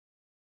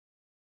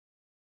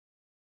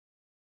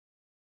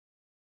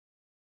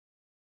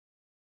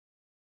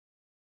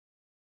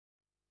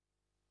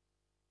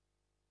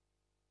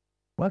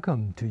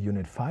Welcome to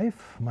Unit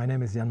 5. My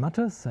name is Jan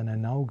Mattes, and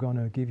I'm now going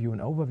to give you an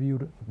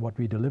overview of what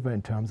we deliver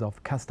in terms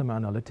of customer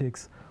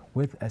analytics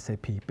with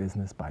SAP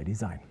Business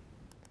ByDesign.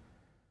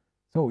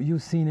 So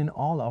you've seen in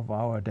all of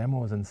our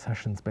demos and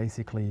sessions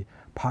basically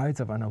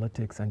parts of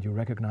analytics, and you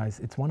recognize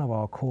it's one of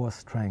our core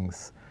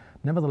strengths.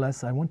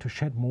 Nevertheless, I want to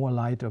shed more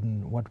light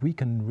on what we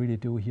can really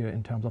do here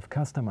in terms of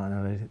customer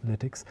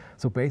analytics.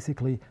 So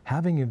basically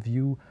having a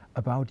view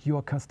about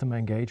your customer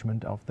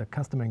engagement, of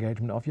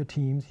your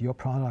teams, your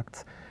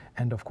products,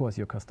 and of course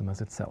your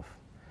customers itself.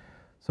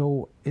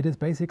 So it is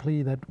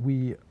basically that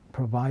we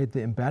provide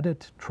the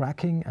embedded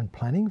tracking and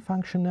planning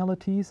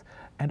functionalities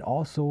and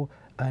also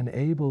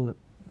enable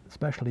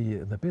especially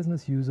the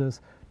business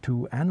users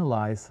to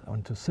analyze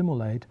and to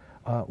simulate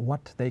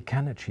what they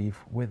can achieve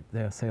with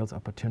their sales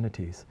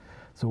opportunities.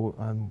 So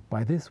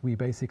by this we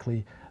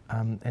basically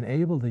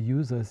enable the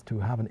users to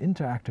have an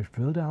interactive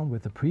drill down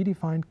with the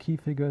predefined key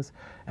figures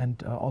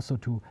and also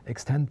to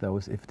extend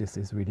those if this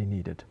is really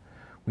needed.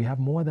 We have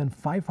more than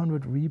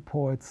 500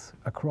 reports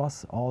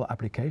across all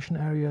application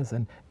areas,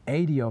 and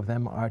 80 of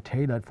them are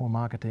tailored for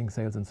marketing,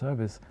 sales and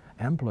service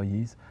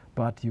employees,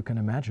 but you can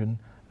imagine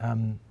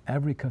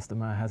every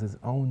customer has his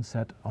own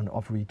set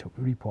of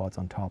reports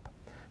on top.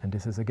 And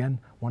this is again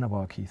one of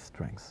our key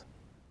strengths.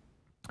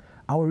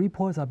 Our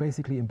reports are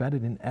basically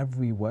embedded in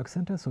every work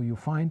center, so you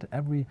find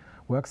every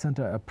work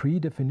center a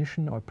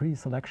pre-definition or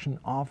pre-selection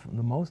of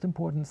the most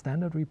important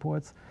standard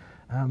reports,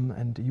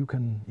 and you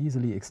can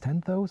easily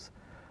extend those.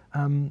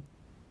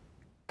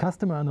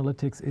 Customer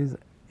analytics is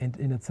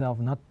in itself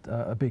not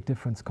a big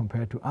difference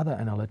compared to other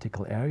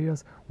analytical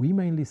areas. We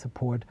mainly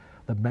support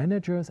the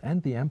managers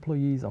and the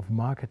employees of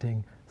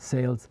marketing,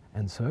 sales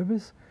and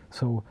service.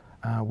 So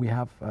we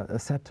have a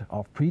set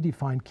of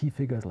predefined key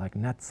figures like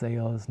net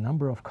sales,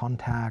 number of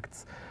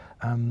contacts,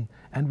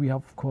 and we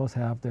of course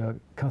have the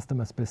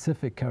customer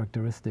specific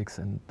characteristics,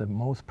 and the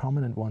most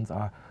prominent ones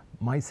are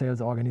my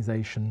sales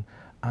organization,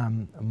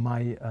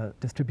 my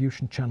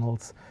distribution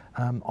channels.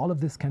 All of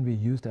this can be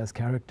used as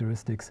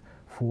characteristics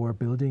for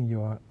building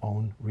your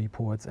own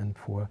reports and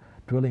for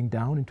drilling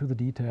down into the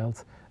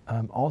details,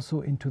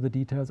 also into the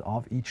details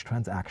of each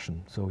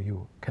transaction. So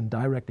you can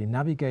directly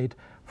navigate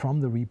from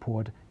the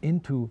report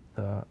into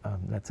the,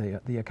 let's say,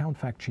 the account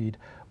fact sheet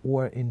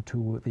or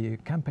into the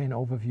campaign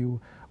overview,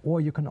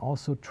 or you can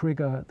also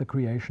trigger the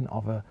creation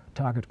of a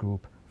target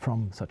group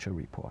from such a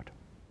report.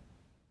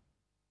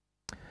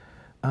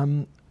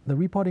 The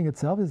reporting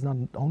itself is not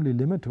only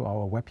limited to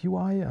our web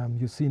UI,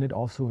 you've seen it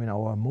also in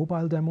our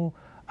mobile demo,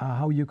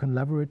 how you can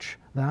leverage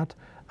that,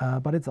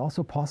 but it's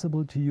also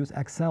possible to use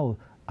Excel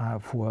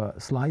for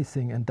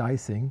slicing and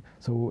dicing,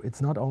 so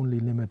it's not only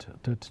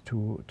limited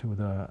to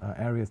the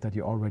areas that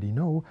you already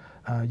know,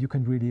 you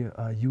can really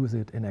use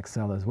it in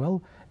Excel as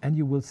well, and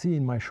you will see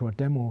in my short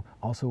demo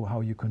also how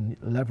you can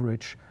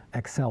leverage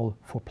Excel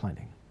for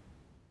planning.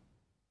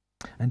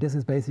 And this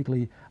is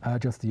basically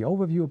just the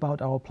overview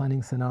about our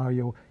planning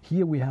scenario.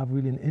 Here we have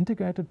really an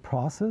integrated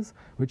process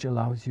which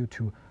allows you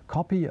to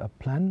copy a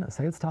plan, a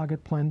sales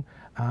target plan,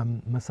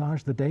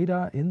 massage the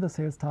data in the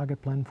sales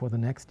target plan for the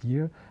next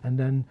year, and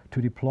then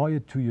to deploy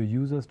it to your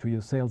users, to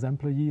your sales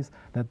employees,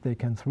 that they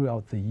can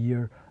throughout the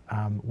year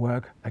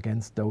work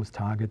against those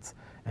targets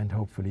and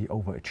hopefully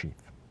overachieve.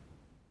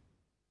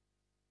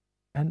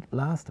 And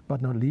last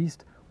but not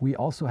least, we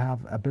also have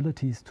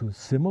abilities to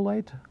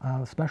simulate,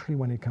 especially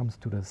when it comes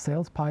to the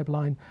sales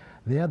pipeline.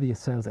 There the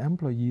sales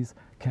employees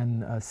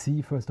can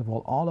see, first of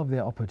all of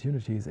their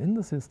opportunities in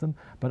the system,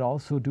 but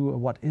also do a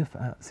what-if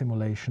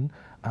simulation.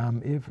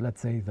 If, let's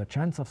say, the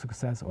chance of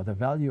success or the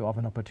value of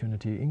an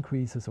opportunity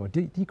increases or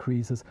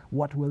decreases,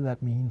 what will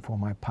that mean for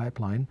my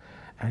pipeline?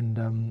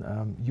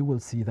 And you will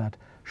see that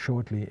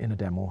shortly in a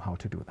demo how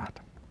to do that.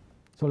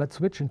 So let's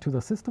switch into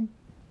the system.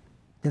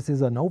 This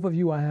is an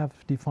overview I have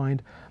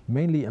defined,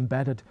 mainly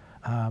embedded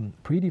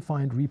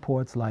predefined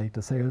reports like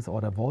the sales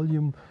order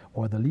volume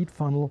or the lead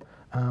funnel.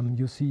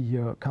 You see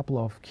here a couple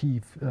of key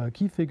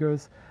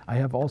figures. I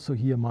have also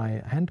here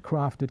my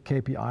handcrafted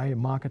KPI,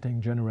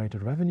 marketing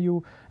generated revenue,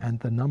 and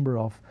the number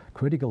of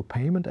critical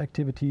payment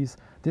activities.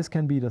 This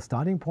can be the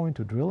starting point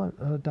to drill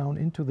down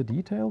into the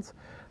details.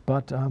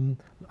 But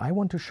I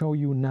want to show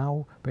you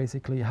now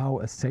basically how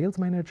a sales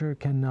manager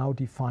can now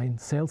define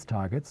sales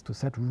targets to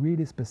set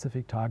really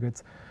specific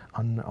targets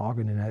on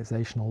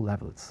organizational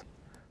levels.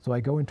 So I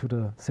go into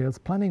the sales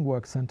planning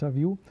work center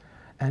view,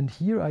 and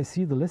here I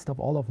see the list of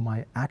all of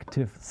my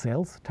active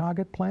sales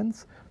target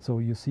plans. So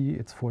you see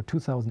it's for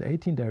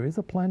 2018, there is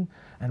a plan,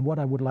 and what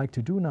I would like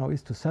to do now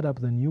is to set up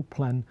the new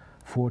plan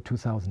for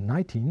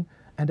 2019,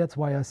 and that's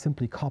why I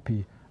simply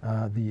copy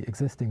the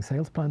existing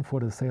sales plan for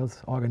the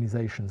sales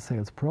organization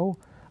Sales Pro.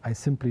 I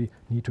simply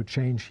need to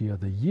change here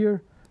the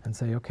year and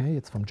say, okay,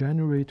 it's from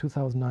January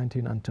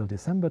 2019 until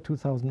December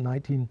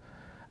 2019.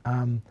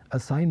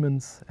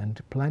 Assignments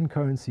and plan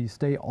currency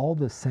stay all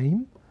the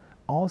same.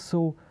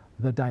 Also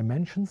the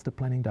dimensions, the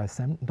planning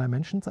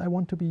dimensions I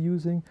want to be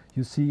using.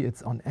 You see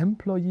it's on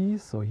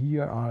employees, so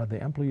here are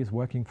the employees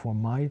working for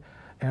my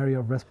area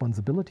of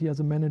responsibility as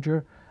a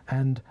manager,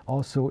 and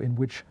also in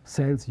which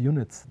sales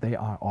units they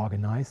are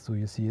organized. So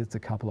you see it's a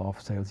couple of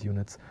sales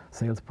units,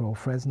 Sales Pro,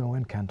 Fresno,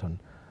 and Canton.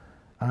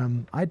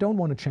 I don't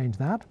want to change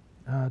that.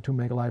 To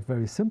make life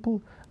very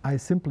simple, I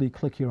simply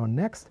click here on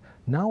Next.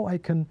 Now I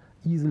can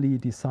easily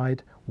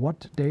decide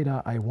what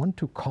data I want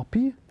to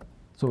copy.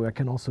 So I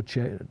can also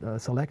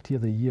select here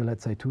the year,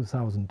 let's say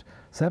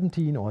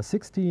 2017 or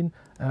 16,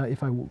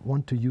 if I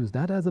want to use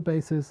that as a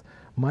basis.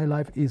 My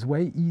life is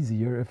way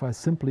easier if I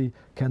simply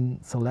can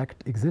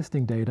select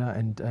existing data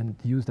and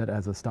use that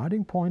as a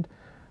starting point.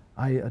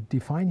 I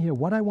define here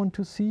what I want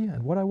to see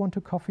and what I want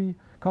to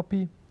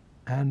copy,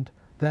 and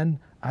then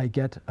I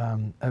get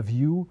a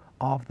view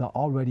of the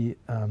already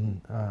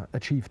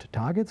achieved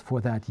targets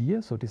for that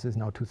year. So this is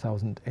now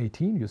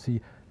 2018. You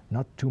see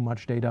not too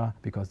much data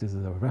because this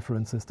is a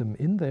reference system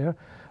in there,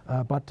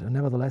 but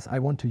nevertheless, I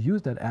want to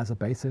use that as a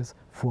basis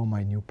for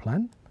my new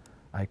plan.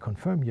 I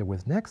confirm here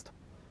with Next,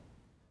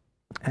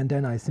 and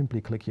then I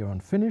simply click here on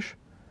Finish,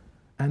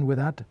 and with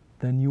that,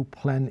 the new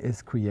plan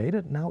is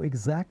created now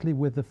exactly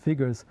with the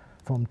figures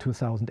from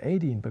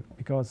 2018, but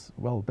because,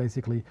 well,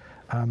 basically,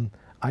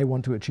 I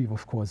want to achieve,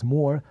 of course,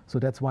 more. So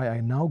that's why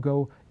I now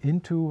go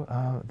into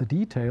the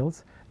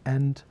details,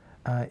 and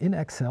in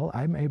Excel,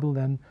 I'm able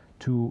then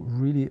to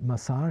really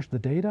massage the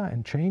data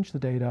and change the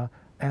data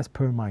as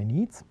per my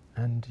needs.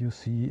 And you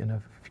see in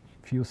a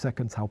few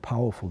seconds how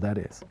powerful that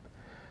is.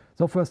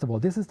 So first of all,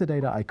 this is the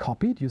data I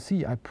copied. You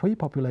see I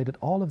pre-populated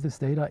all of this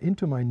data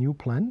into my new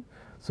plan.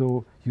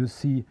 So you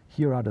see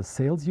here are the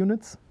sales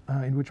units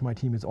in which my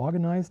team is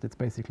organized. It's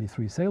basically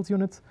 3 sales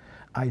units.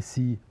 I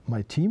see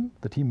my team,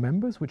 the team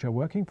members which are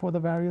working for the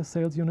various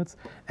sales units,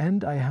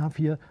 and I have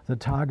here the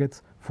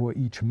targets for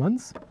each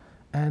month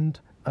and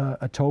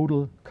a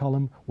total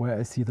column where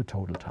I see the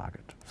total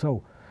target.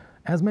 So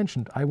as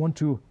mentioned, I want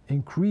to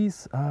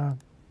increase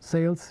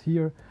sales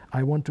here.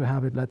 I want to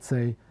have it, let's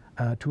say,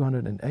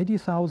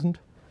 280,000.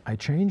 I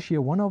change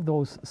here one of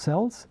those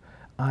cells.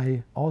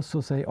 I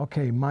also say,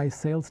 okay, my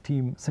sales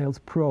team, Sales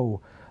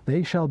Pro,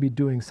 they shall be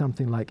doing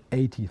something like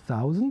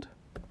 80,000.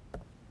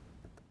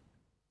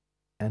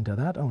 Enter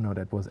that. Oh no,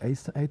 that was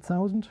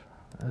 8,000.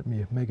 Let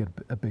me make it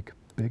a bit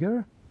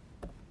bigger.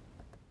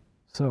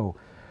 So,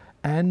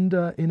 and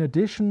in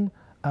addition,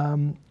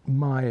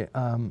 my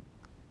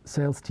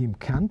sales team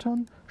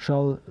Canton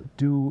shall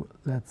do,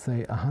 let's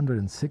say,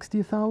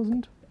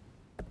 160,000.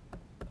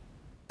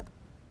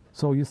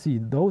 So you see,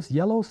 those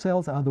yellow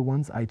cells are the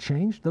ones I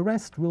changed. The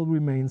rest will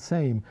remain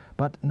same,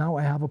 but now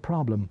I have a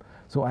problem.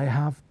 So I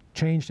have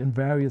changed in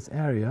various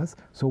areas.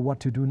 So what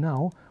to do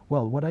now?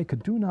 Well, what I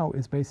could do now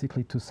is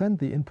basically to send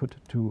the input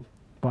to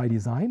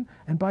ByDesign,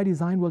 and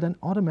ByDesign will then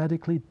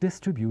automatically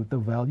distribute the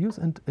values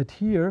and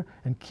adhere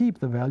and keep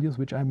the values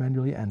which I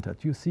manually entered.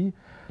 You see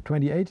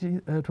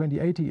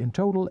 2080 in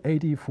total,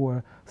 80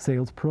 for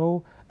Sales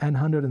Pro and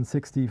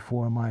 160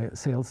 for my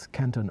Sales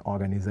Canton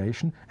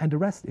organization, and the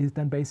rest is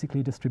then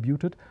basically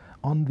distributed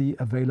on the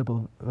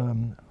available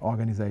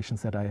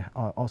organizations that I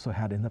also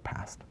had in the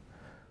past.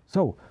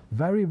 So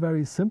very,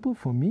 very simple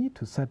for me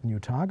to set new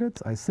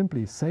targets. I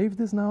simply save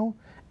this now,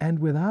 and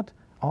with that,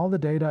 all the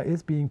data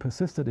is being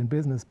persisted in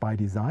Business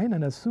ByDesign,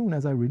 and as soon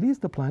as I release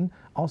the plan,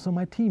 also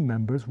my team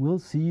members will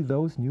see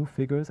those new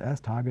figures as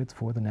targets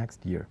for the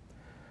next year.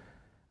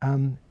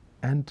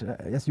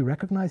 As you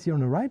recognize here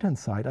on the right-hand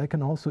side, I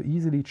can also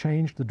easily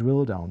change the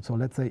drill down. So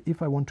let's say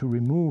if I want to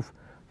remove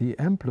the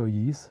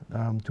employees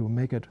to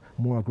make it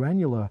more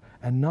granular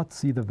and not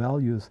see the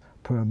values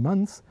per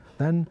month,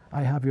 then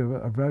I have here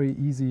a very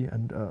easy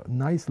and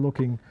nice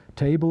looking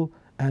table.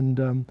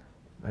 And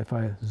if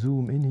I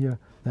zoom in here,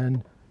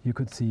 then you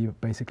could see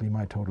basically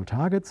my total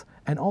targets.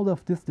 And all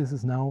of this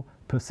is now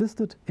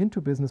persisted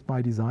into Business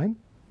ByDesign.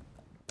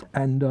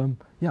 And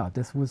yeah,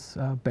 this was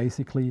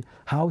basically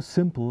how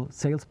simple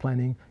sales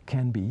planning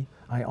can be.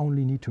 I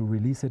only need to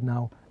release it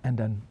now, and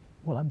then,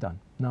 well, I'm done.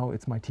 Now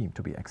it's my team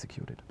to be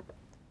executed.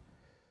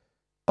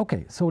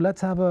 Okay, so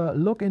let's have a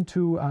look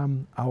into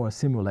our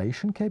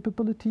simulation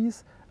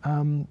capabilities.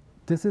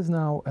 This is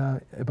now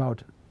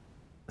about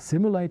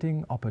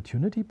simulating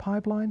opportunity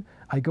pipeline.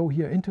 I go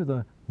here into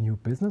the new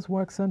Business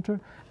Work Center,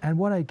 and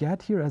what I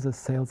get here as a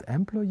sales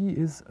employee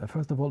is,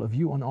 first of all, a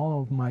view on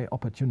all of my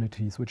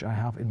opportunities which I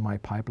have in my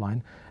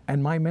pipeline,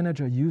 and my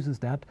manager uses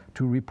that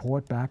to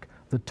report back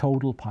the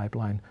total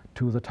pipeline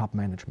to the top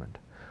management.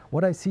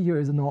 What I see here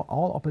is now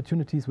all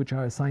opportunities which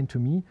are assigned to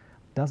me.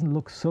 Doesn't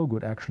look so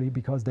good actually,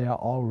 because they are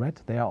all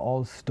red, they are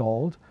all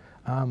stalled.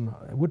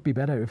 It would be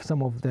better if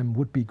some of them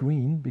would be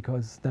green,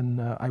 because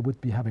then I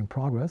would be having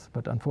progress,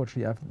 but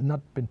unfortunately I've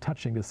not been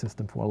touching the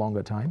system for a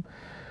longer time.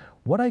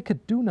 What I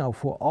could do now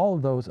for all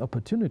those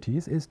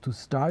opportunities is to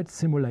start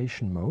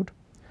simulation mode,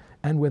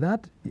 and with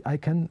that I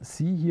can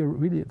see here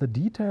really the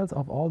details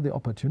of all the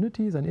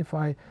opportunities, and if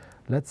I,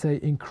 let's say,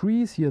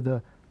 increase here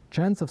the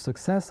chance of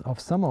success of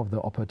some of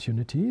the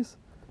opportunities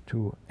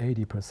to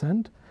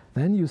 80%,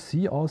 then you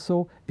see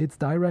also it's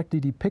directly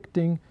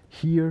depicting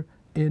here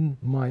in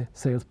my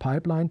sales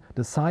pipeline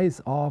the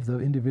size of the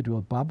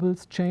individual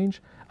bubbles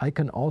change. I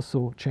can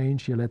also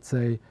change here, let's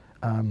say,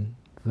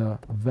 the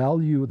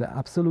value, the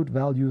absolute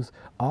values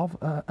of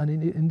an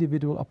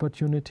individual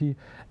opportunity,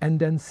 and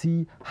then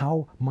see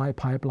how my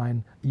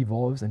pipeline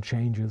evolves and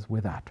changes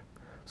with that.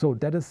 So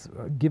that is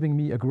giving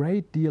me a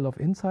great deal of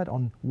insight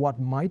on what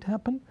might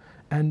happen.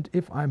 And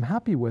if I'm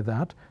happy with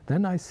that,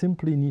 then I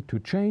simply need to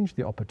change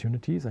the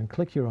opportunities and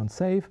click here on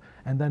save.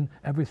 And then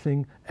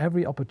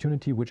every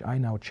opportunity which I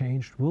now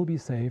changed will be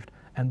saved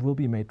and will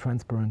be made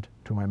transparent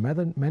to my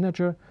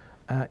manager.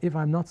 If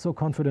I'm not so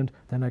confident,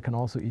 then I can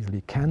also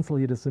easily cancel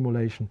here the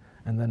simulation,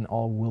 and then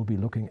all will be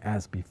looking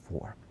as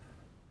before.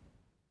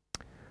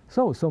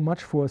 So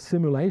much for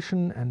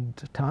simulation and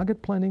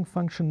target planning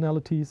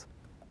functionalities.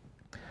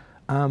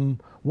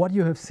 What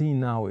you have seen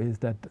now is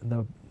that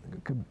the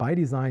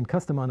ByDesign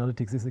customer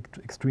analytics is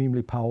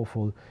extremely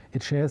powerful.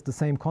 It shares the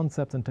same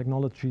concepts and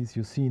technologies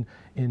you've seen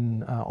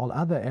in all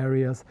other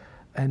areas.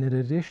 And in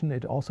addition,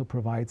 it also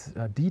provides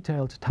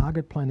detailed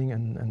target planning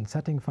and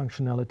setting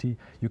functionality.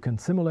 You can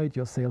simulate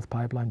your sales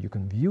pipeline. You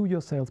can view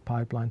your sales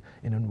pipeline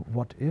in a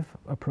what-if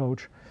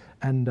approach,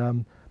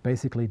 and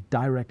basically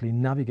directly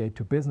navigate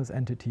to business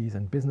entities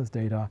and business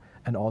data,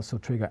 and also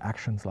trigger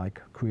actions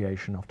like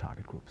creation of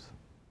target groups.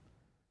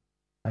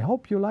 I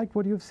hope you liked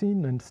what you've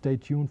seen, and stay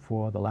tuned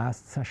for the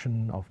last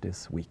session of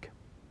this week.